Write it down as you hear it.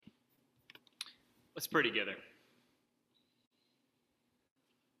Let's pray together.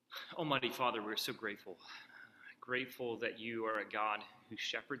 Almighty Father, we're so grateful. Grateful that you are a God who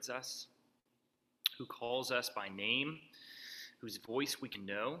shepherds us, who calls us by name, whose voice we can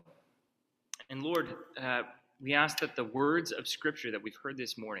know. And Lord, we ask that the words of Scripture that we've heard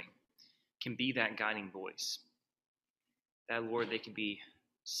this morning can be that guiding voice. That, Lord, they can be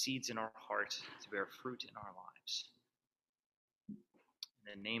seeds in our heart to bear fruit in our lives. In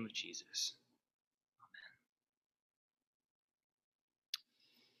the name of Jesus.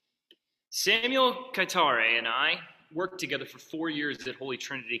 Samuel Kaitare and I worked together for 4 years at Holy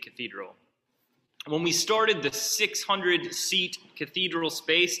Trinity Cathedral. When we started, the 600-seat cathedral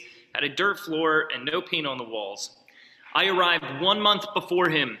space had a dirt floor and no paint on the walls. I arrived 1 month before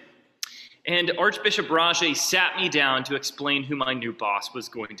him, and Archbishop Rajay sat me down to explain who my new boss was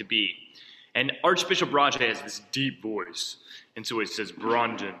going to be. And Archbishop Rajay has this deep voice, and so he says,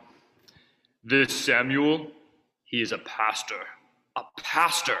 "Brandon, this Samuel, he is a pastor. A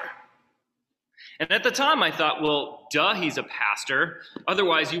pastor." And at the time, I thought, well, duh, he's a pastor.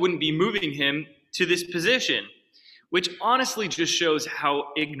 Otherwise, you wouldn't be moving him to this position, which honestly just shows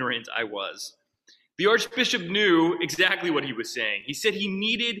how ignorant I was. The Archbishop knew exactly what he was saying. He said he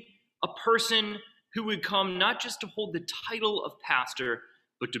needed a person who would come not just to hold the title of pastor,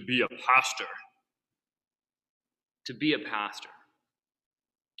 but to be a pastor. To be a pastor.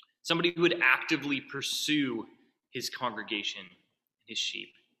 Somebody who would actively pursue his congregation and his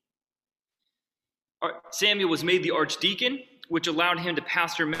sheep. Samuel was made the archdeacon, which allowed him to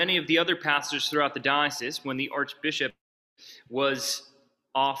pastor many of the other pastors throughout the diocese when the archbishop was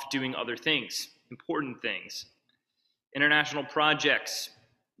off doing other things, important things, international projects,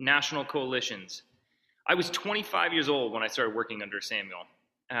 national coalitions. I was 25 years old when I started working under Samuel,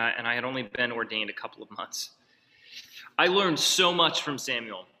 and I had only been ordained a couple of months. I learned so much from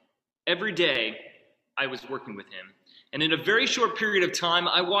Samuel. Every day, I was working with him. And in a very short period of time,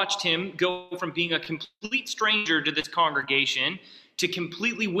 I watched him go from being a complete stranger to this congregation to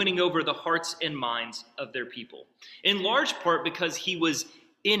completely winning over the hearts and minds of their people, in large part because he was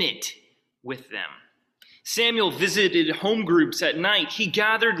in it with them. Samuel visited home groups at night. He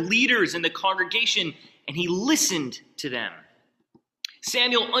gathered leaders in the congregation, and he listened to them.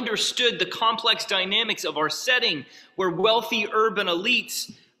 Samuel understood the complex dynamics of our setting, where wealthy urban elites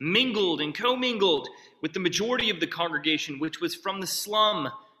mingled and commingled with the majority of the congregation, which was from the slum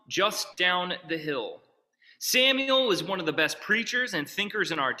just down the hill. Samuel was one of the best preachers and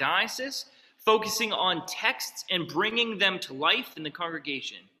thinkers in our diocese, focusing on texts and bringing them to life in the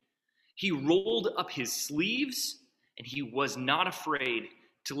congregation. He rolled up his sleeves, and he was not afraid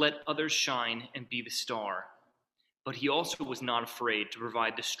to let others shine and be the star. But he also was not afraid to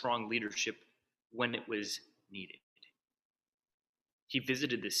provide the strong leadership when it was needed. He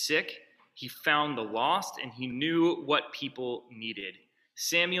visited the sick, he found the lost, and he knew what people needed.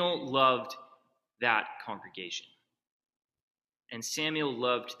 Samuel loved that congregation. And Samuel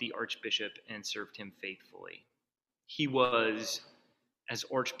loved the archbishop and served him faithfully. He was, as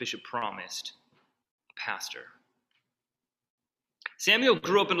Archbishop promised, a pastor. Samuel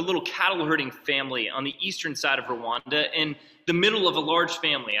grew up in a little cattle herding family on the eastern side of Rwanda in the middle of a large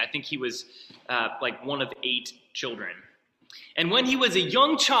family. I think he was like one of 8 children. And when he was a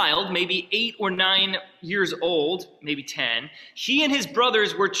young child, maybe 8 or 9 years old, maybe 10, he and his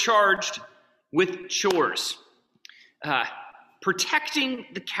brothers were charged with chores, protecting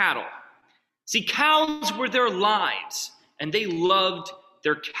the cattle. See, cows were their lives, and they loved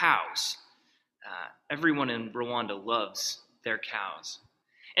their cows. Everyone in Rwanda loves their cows.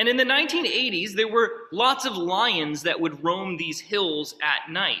 And in the 1980s, there were lots of lions that would roam these hills at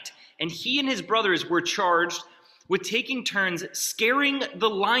night. And he and his brothers were charged with taking turns scaring the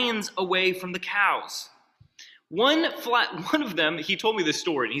lions away from the cows. One of them, he told me this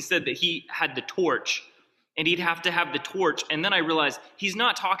story, and he said that he had the torch, and he'd have to have the torch, and then I realized he's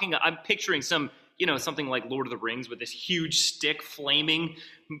not talking, I'm picturing something like Lord of the Rings with this huge stick flaming.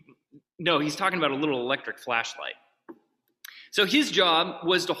 No, he's talking about a little electric flashlight. So his job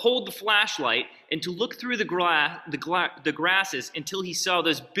was to hold the flashlight and to look through the grasses until he saw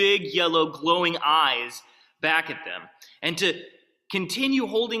those big yellow glowing eyes back at them, and to continue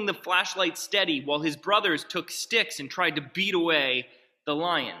holding the flashlight steady while his brothers took sticks and tried to beat away the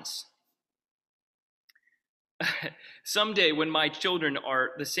lions. Someday when my children are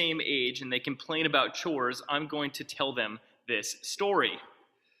the same age and they complain about chores, I'm going to tell them this story.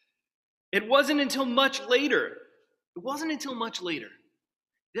 It wasn't until much later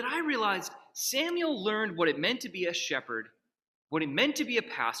that I realized Samuel learned what it meant to be a shepherd, what it meant to be a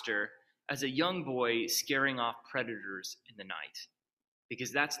pastor, as a young boy scaring off predators in the night.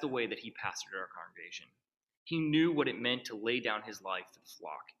 because that's the way that he pastored our congregation. He knew what it meant to lay down his life for the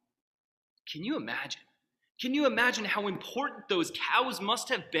flock. Can you imagine? Can you imagine how important those cows must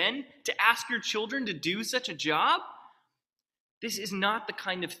have been to ask your children to do such a job? This is not the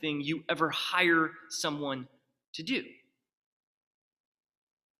kind of thing you ever hire someone to do.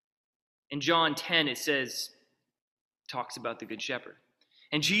 In John 10, it talks about the Good Shepherd.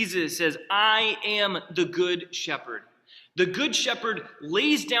 And Jesus says, I am the Good Shepherd. The Good Shepherd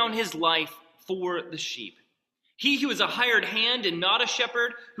lays down his life for the sheep. He who is a hired hand and not a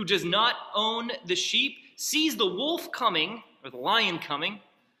shepherd, who does not own the sheep, sees the wolf coming, or the lion coming,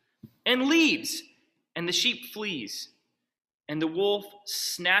 and leaves, and the sheep flees. And the wolf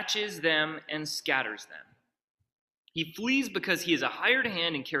snatches them and scatters them. He flees because he is a hired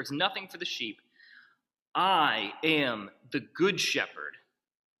hand and cares nothing for the sheep. I am the Good Shepherd.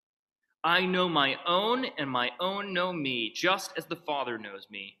 I know my own, and my own know me, just as the Father knows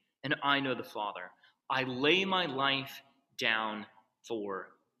me, and I know the Father. I lay my life down for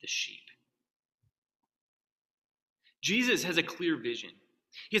the sheep. Jesus has a clear vision.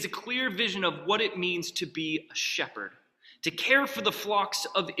 He has a clear vision of what it means to be a shepherd, to care for the flocks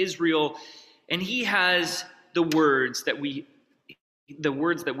of Israel, and he has the words that we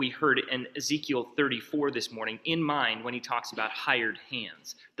heard in Ezekiel 34 this morning in mind when he talks about hired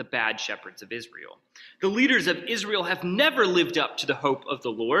hands, the bad shepherds of Israel. The leaders of Israel have never lived up to the hope of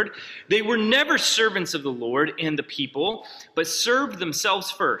the Lord. They were never servants of the Lord and the people, but served themselves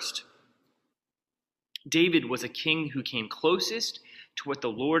first. David was a king who came closest to what the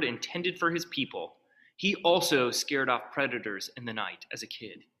Lord intended for his people. He also scared off predators in the night as a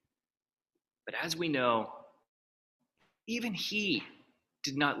kid. But as we know, even he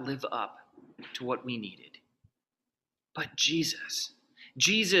did not live up to what we needed. But Jesus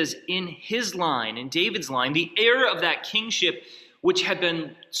in his line, in David's line, the heir of that kingship which had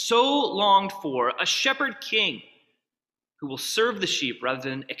been so longed for, a shepherd king who will serve the sheep rather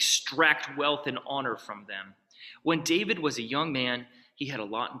than extract wealth and honor from them. When David was a young man, he had a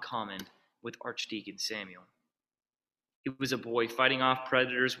lot in common with Archdeacon Samuel. He was a boy fighting off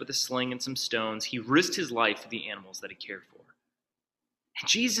predators with a sling and some stones. He risked his life for the animals that he cared for. And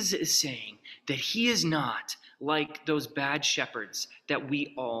Jesus is saying that he is not like those bad shepherds that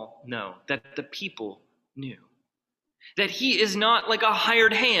we all know, that the people knew. That he is not like a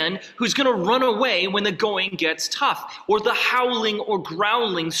hired hand who's going to run away when the going gets tough, or the howling or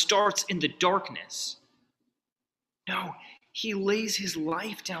growling starts in the darkness. No, he lays his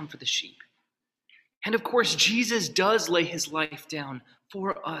life down for the sheep. And of course, Jesus does lay his life down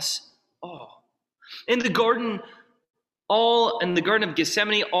for us all. In the Garden of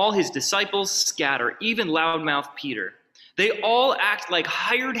Gethsemane, all his disciples scatter, even loudmouth Peter. They all act like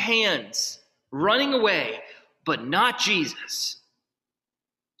hired hands, running away, but not Jesus.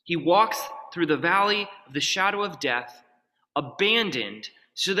 He walks through the valley of the shadow of death, abandoned,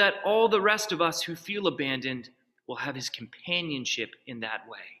 so that all the rest of us who feel abandoned will have his companionship in that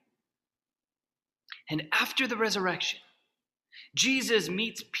way. And after the resurrection, Jesus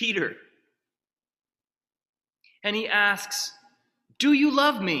meets Peter. And he asks, "Do you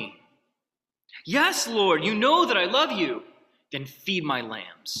love me?" "Yes, Lord, you know that I love you." "Then feed my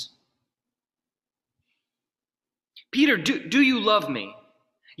lambs." "Peter, do you love me?"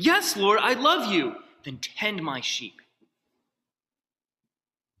 "Yes, Lord, I love you." "Then tend my sheep."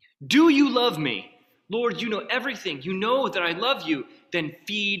 "Do you love me?" "Lord, you know everything. You know that I love you." "Then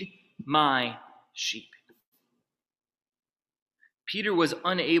feed my sheep." Peter was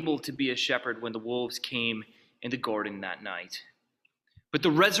unable to be a shepherd when the wolves came in the garden that night. But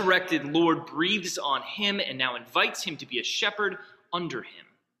the resurrected Lord breathes on him and now invites him to be a shepherd under him.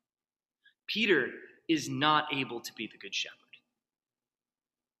 Peter is not able to be the good shepherd.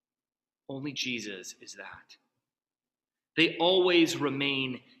 Only Jesus is that. They always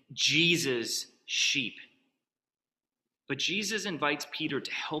remain Jesus' sheep. But Jesus invites Peter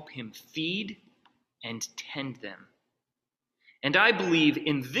to help him feed and tend them. And I believe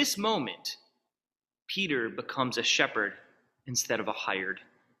in this moment, Peter becomes a shepherd instead of a hired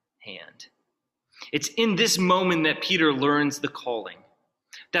hand. It's in this moment that Peter learns the calling,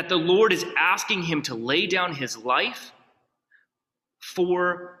 that the Lord is asking him to lay down his life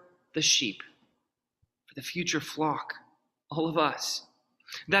for the sheep, for the future flock, all of us.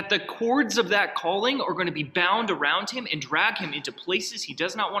 That the cords of that calling are going to be bound around him and drag him into places he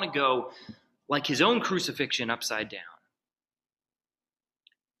does not want to go, like his own crucifixion upside down.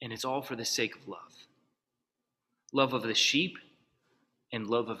 And it's all for the sake of love. Love of the sheep and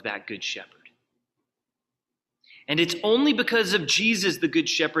love of that good shepherd. And it's only because of Jesus, the good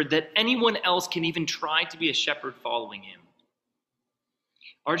shepherd, that anyone else can even try to be a shepherd following him.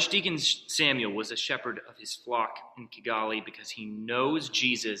 Archdeacon Samuel was a shepherd of his flock in Kigali because he knows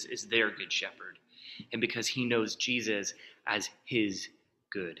Jesus is their good shepherd and because he knows Jesus as his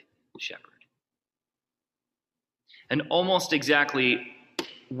good shepherd. And almost exactly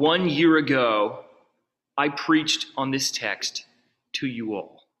 1 year ago, I preached on this text to you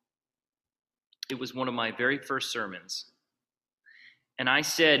all. It was one of my very first sermons. And I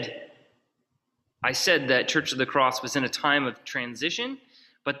said that Church of the Cross was in a time of transition,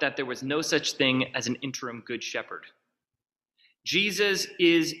 but that there was no such thing as an interim good shepherd. Jesus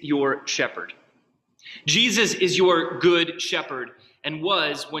is your shepherd. Jesus is your good shepherd and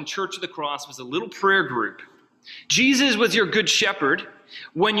was when Church of the Cross was a little prayer group. Jesus was your good shepherd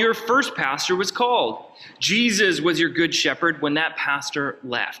when your first pastor was called. Jesus was your good shepherd when that pastor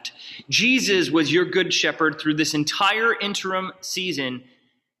left. Jesus was your good shepherd through this entire interim season,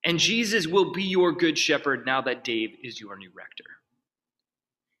 and Jesus will be your good shepherd now that Dave is your new rector.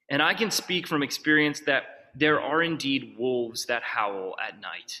 And I can speak from experience that there are indeed wolves that howl at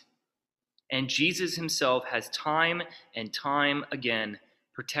night. And Jesus himself has time and time again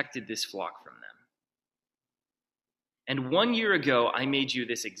protected this flock from them. And 1 year ago, I made you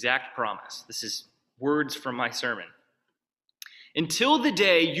this exact promise. This is words from my sermon. Until the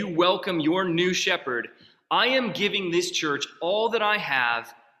day you welcome your new shepherd, I am giving this church all that I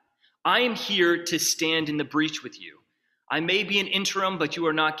have. I am here to stand in the breach with you. I may be an interim, but you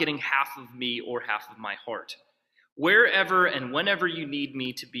are not getting half of me or half of my heart. Wherever and whenever you need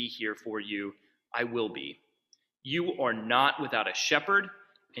me to be here for you, I will be. You are not without a shepherd,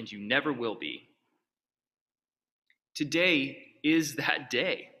 and you never will be. Today is that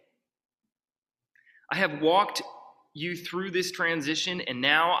day. I have walked you through this transition, and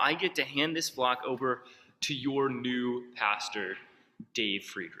now I get to hand this flock over to your new pastor, Dave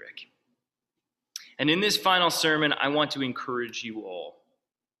Friedrich. And in this final sermon, I want to encourage you all,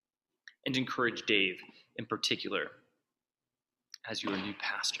 and encourage Dave in particular, as your new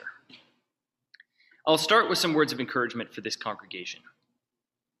pastor. I'll start with some words of encouragement for this congregation.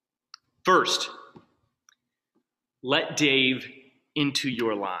 First, let Dave into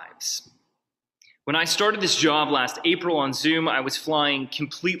your lives. When I started this job last April on Zoom, I was flying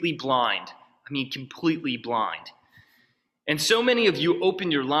completely blind. Completely blind. And so many of you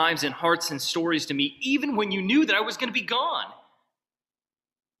opened your lives and hearts and stories to me, even when you knew that I was going to be gone.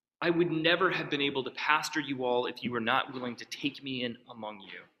 I would never have been able to pastor you all if you were not willing to take me in among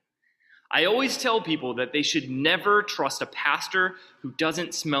you. I always tell people that they should never trust a pastor who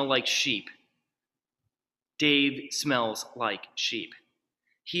doesn't smell like sheep. Dave smells like sheep.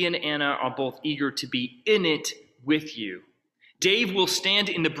 He and Anna are both eager to be in it with you. Dave will stand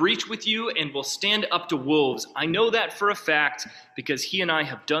in the breach with you and will stand up to wolves. I know that for a fact because he and I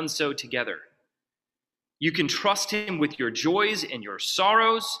have done so together. You can trust him with your joys and your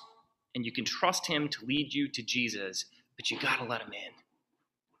sorrows, and you can trust him to lead you to Jesus, but you gotta let him in.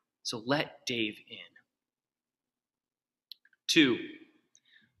 So let Dave in. 2,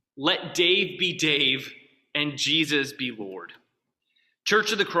 let Dave be Dave and Jesus be Lord.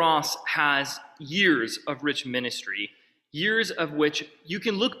 Church of the Cross has years of rich ministry, years of which you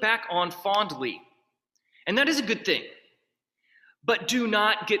can look back on fondly. And that is a good thing. But do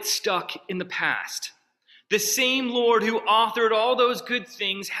not get stuck in the past. The same Lord who authored all those good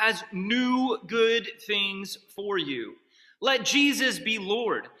things has new good things for you. Let Jesus be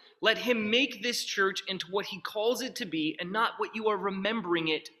Lord. Let him make this church into what he calls it to be and not what you are remembering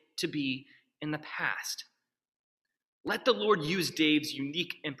it to be in the past. Let the Lord use Dave's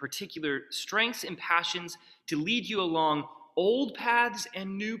unique and particular strengths and passions to lead you along old paths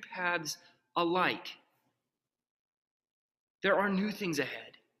and new paths alike. There are new things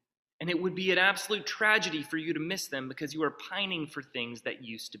ahead, and it would be an absolute tragedy for you to miss them because you are pining for things that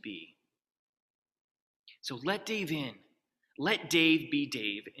used to be. So let Dave in. Let Dave be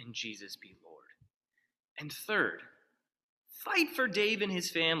Dave and Jesus be Lord. And third, fight for Dave and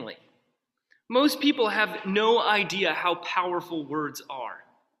his family. Most people have no idea how powerful words are,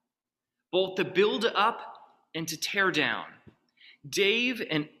 both to build up and to tear down. Dave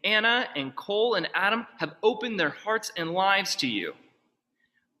and Anna and Cole and Adam have opened their hearts and lives to you.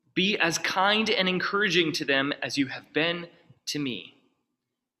 Be as kind and encouraging to them as you have been to me.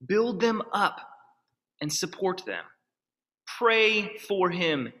 Build them up and support them. Pray for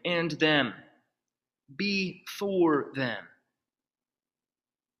him and them. Be for them.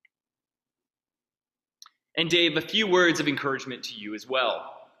 And Dave, a few words of encouragement to you as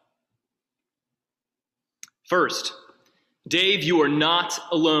well. First, Dave, you are not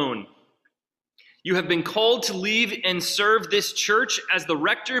alone. You have been called to leave and serve this church as the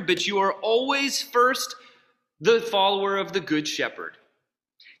rector, but you are always first the follower of the Good Shepherd.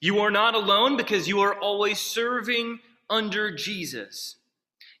 You are not alone because you are always serving under Jesus.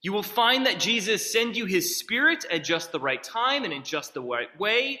 You will find that Jesus sends you his Spirit at just the right time and in just the right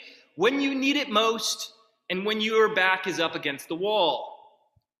way, when you need it most and when your back is up against the wall,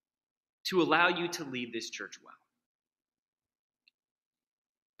 to allow you to lead this church well.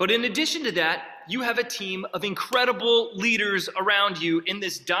 But in addition to that, you have a team of incredible leaders around you in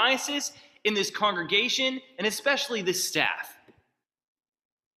this diocese, in this congregation, and especially this staff.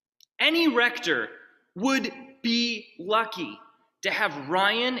 Any rector would be lucky to have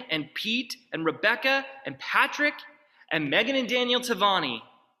Ryan and Pete and Rebecca and Patrick and Megan and Daniel Tavani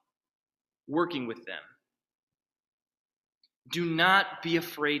working with them. Do not be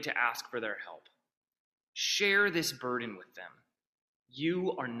afraid to ask for their help. Share this burden with them.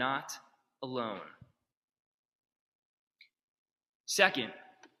 You are not alone. Second,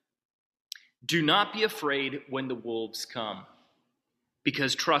 do not be afraid when the wolves come,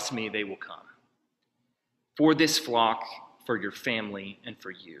 because trust me, they will come. For this flock, for your family, and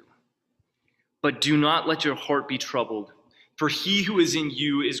for you. But do not let your heart be troubled, for he who is in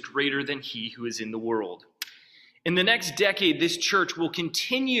you is greater than he who is in the world. In the next decade, this church will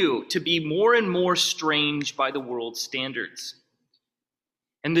continue to be more and more strange by the world's standards.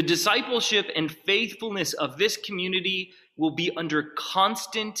 And the discipleship and faithfulness of this community will be under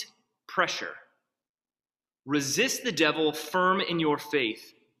constant pressure. Resist the devil firm in your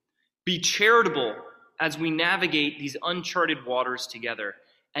faith. Be charitable as we navigate these uncharted waters together,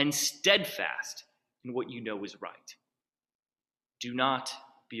 and steadfast in what you know is right. Do not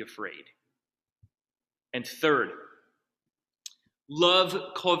be afraid. And third,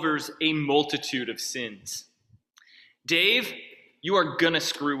 love covers a multitude of sins. Dave, you are gonna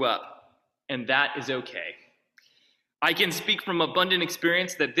screw up, and that is okay. I can speak from abundant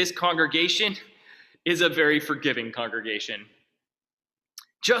experience that this congregation is a very forgiving congregation.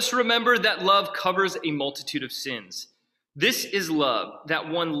 Just remember that love covers a multitude of sins. This is love, that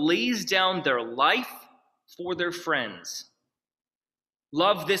one lays down their life for their friends.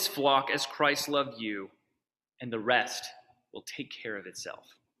 Love this flock as Christ loved you, and the rest will take care of itself.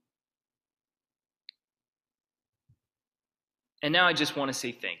 And now I just want to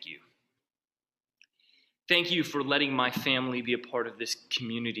say thank you. Thank you for letting my family be a part of this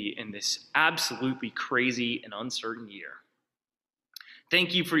community in this absolutely crazy and uncertain year.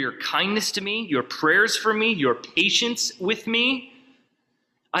 Thank you for your kindness to me, your prayers for me, your patience with me.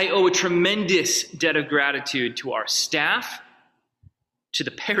 I owe a tremendous debt of gratitude to our staff, to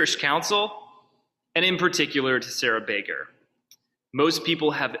the parish council, and in particular to Sarah Baker. Most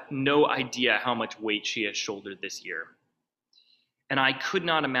people have no idea how much weight she has shouldered this year. And I could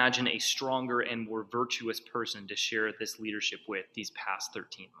not imagine a stronger and more virtuous person to share this leadership with these past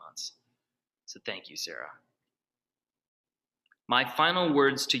 13 months. So thank you, Sarah. My final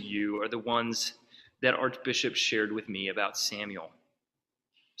words to you are the ones that Archbishop shared with me about Samuel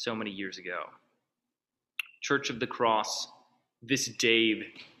so many years ago. Church of the Cross, this Dave,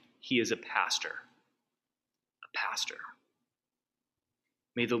 he is a pastor. A pastor.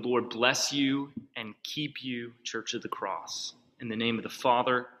 May the Lord bless you and keep you, Church of the Cross. In the name of the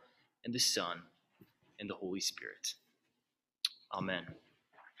Father, and the Son, and the Holy Spirit. Amen.